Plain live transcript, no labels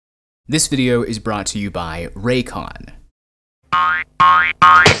This video is brought to you by Raycon.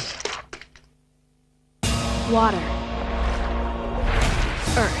 Water.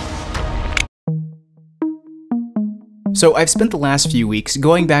 Earth. So I've spent the last few weeks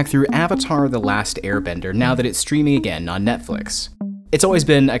going back through Avatar: The Last Airbender now that it's streaming again on Netflix. It's always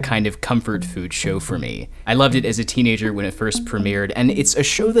been a kind of comfort food show for me. I loved it as a teenager when it first premiered, and it's a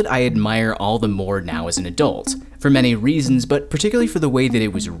show that I admire all the more now as an adult, for many reasons, but particularly for the way that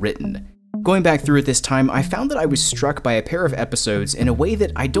it was written. Going back through it this time, I found that I was struck by a pair of episodes in a way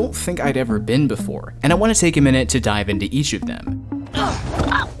that I don't think I'd ever been before, and I want to take a minute to dive into each of them.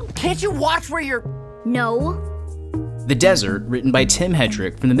 Can't you watch where you're... No. The Desert, written by Tim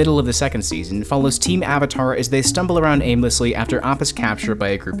Hedrick from the middle of the second season, follows Team Avatar as they stumble around aimlessly after Appa's capture by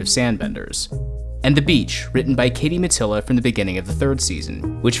a group of sandbenders. And The Beach, written by Katie Matilla from the beginning of the third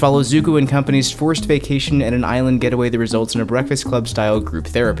season, which follows Zuko and company's forced vacation at an island getaway that results in a Breakfast Club-style group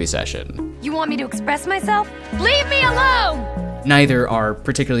therapy session. You want me to express myself? Leave me alone! Neither are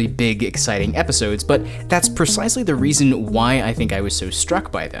particularly big, exciting episodes, but that's precisely the reason why I think I was so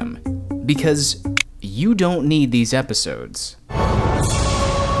struck by them. Because you don't need these episodes.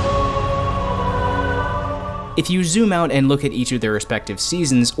 If you zoom out and look at each of their respective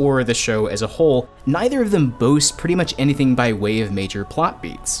seasons, or the show as a whole, neither of them boast pretty much anything by way of major plot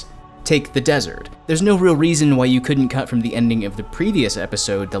beats. Take The Desert. There's no real reason why you couldn't cut from the ending of the previous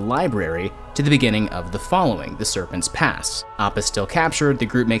episode, The Library, to the beginning of the following, The Serpent's Pass. Appa's still captured, the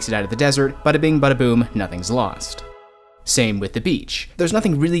group makes it out of the desert, bada bing bada boom, nothing's lost. Same with The Beach. There's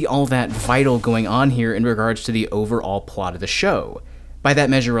nothing really all that vital going on here in regards to the overall plot of the show. By that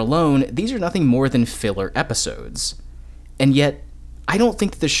measure alone, these are nothing more than filler episodes. And yet, I don't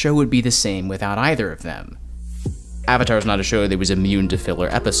think the show would be the same without either of them. Avatar's not a show that was immune to filler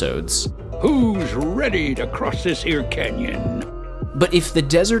episodes. Who's ready to cross this here canyon? But if The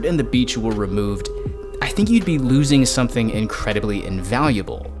Desert and The Beach were removed, I think you'd be losing something incredibly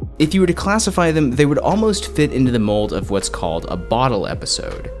invaluable. If you were to classify them, they would almost fit into the mold of what's called a bottle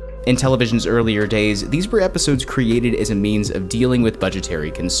episode. In television's earlier days, these were episodes created as a means of dealing with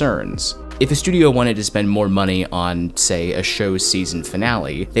budgetary concerns. If a studio wanted to spend more money on, say, a show's season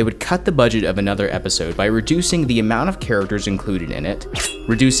finale, they would cut the budget of another episode by reducing the amount of characters included in it,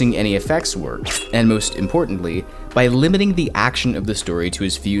 reducing any effects work, and most importantly, by limiting the action of the story to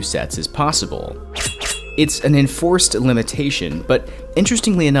as few sets as possible. It's an enforced limitation, but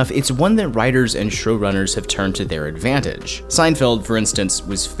interestingly enough, it's one that writers and showrunners have turned to their advantage. Seinfeld, for instance,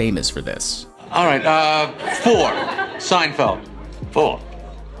 was famous for this. All right, 4. Seinfeld. 4.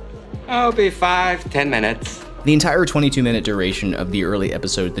 I'll be 5-10 minutes. The entire 22-minute duration of the early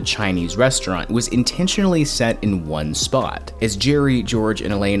episode The Chinese Restaurant was intentionally set in one spot, as Jerry, George,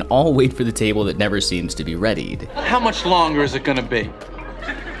 and Elaine all wait for the table that never seems to be readied. How much longer is it gonna be?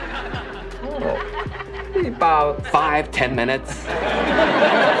 About 5-10 minutes.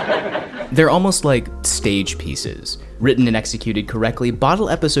 They're almost like stage pieces. Written and executed correctly, bottle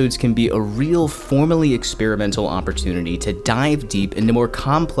episodes can be a real formally experimental opportunity to dive deep into more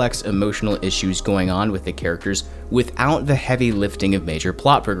complex emotional issues going on with the characters without the heavy lifting of major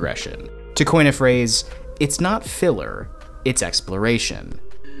plot progression. To coin a phrase, it's not filler, it's exploration.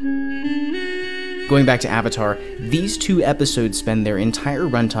 Going back to Avatar, these two episodes spend their entire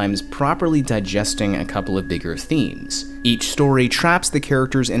runtimes properly digesting a couple of bigger themes. Each story traps the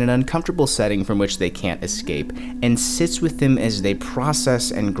characters in an uncomfortable setting from which they can't escape, and sits with them as they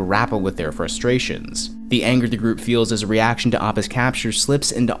process and grapple with their frustrations. The anger the group feels as a reaction to Appa's capture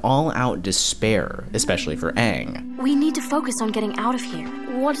slips into all-out despair, especially for Aang. We need to focus on getting out of here.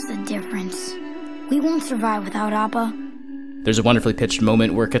 What's the difference? We won't survive without Appa. There's a wonderfully pitched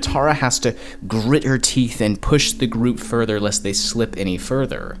moment where Katara has to grit her teeth and push the group further lest they slip any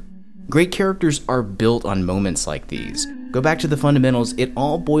further. Great characters are built on moments like these. Go back to the fundamentals, it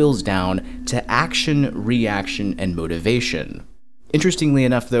all boils down to action, reaction, and motivation. Interestingly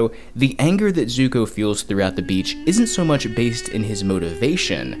enough though, the anger that Zuko feels throughout The Beach isn't so much based in his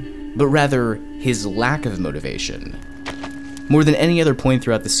motivation, but rather his lack of motivation. More than any other point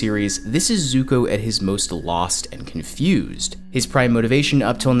throughout the series, this is Zuko at his most lost and confused. His prime motivation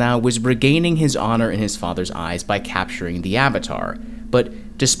up till now was regaining his honor in his father's eyes by capturing the Avatar.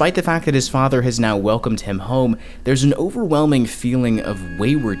 But despite the fact that his father has now welcomed him home, there's an overwhelming feeling of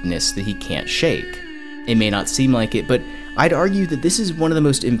waywardness that he can't shake. It may not seem like it, but I'd argue that this is one of the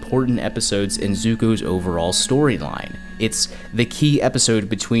most important episodes in Zuko's overall storyline. It's the key episode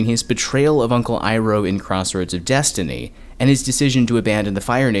between his betrayal of Uncle Iroh in Crossroads of Destiny and his decision to abandon the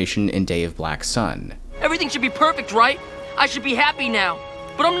Fire Nation in Day of Black Sun. Everything should be perfect, right? I should be happy now.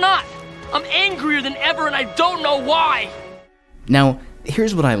 But I'm not. I'm angrier than ever and I don't know why. Now,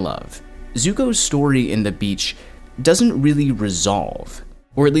 Here's what I love. Zuko's story in the beach doesn't really resolve,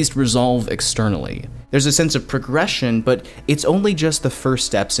 or at least resolve externally. There's a sense of progression, but it's only just the first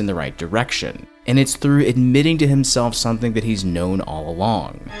steps in the right direction. And it's through admitting to himself something that he's known all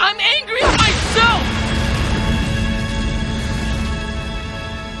along. I'm angry at myself!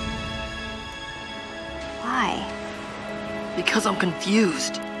 Why? Because I'm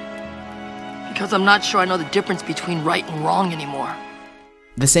confused. Because I'm not sure I know the difference between right and wrong anymore.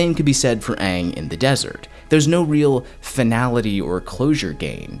 The same could be said for Aang in the desert. There's no real finality or closure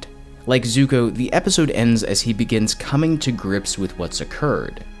gained. Like Zuko, the episode ends as he begins coming to grips with what's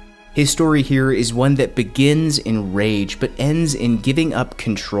occurred. His story here is one that begins in rage but ends in giving up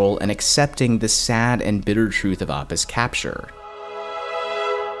control and accepting the sad and bitter truth of Appa's capture.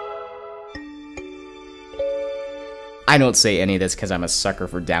 I don't say any of this because I'm a sucker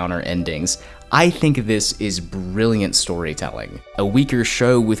for downer endings. I think this is brilliant storytelling. A weaker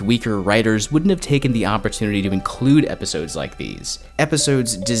show with weaker writers wouldn't have taken the opportunity to include episodes like these.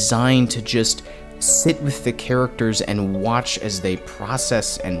 Episodes designed to just sit with the characters and watch as they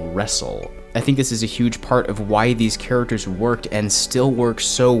process and wrestle. I think this is a huge part of why these characters worked and still work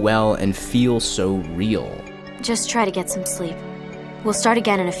so well and feel so real. Just try to get some sleep. We'll start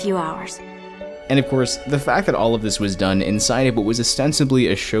again in a few hours. And of course, the fact that all of this was done inside of what was ostensibly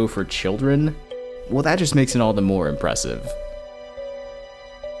a show for children, well, that just makes it all the more impressive.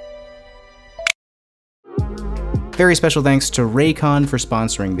 Very special thanks to Raycon for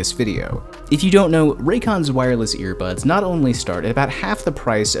sponsoring this video. If you don't know, Raycon's wireless earbuds not only start at about half the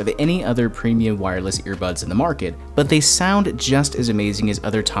price of any other premium wireless earbuds in the market, but they sound just as amazing as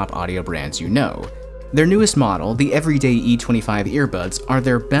other top audio brands you know. Their newest model, the Everyday E25 earbuds, are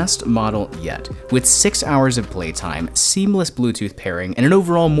their best model yet, with 6 hours of playtime, seamless Bluetooth pairing, and an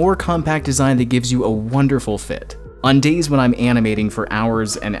overall more compact design that gives you a wonderful fit. On days when I'm animating for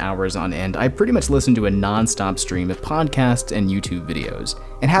hours and hours on end, I pretty much listen to a non-stop stream of podcasts and YouTube videos.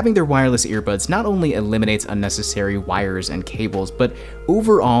 And having their wireless earbuds not only eliminates unnecessary wires and cables, but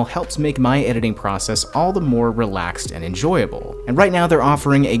overall helps make my editing process all the more relaxed and enjoyable. And right now they're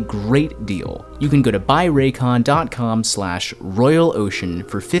offering a great deal. You can go to buyraycon.com/royalocean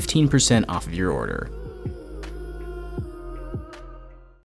for 15% off of your order.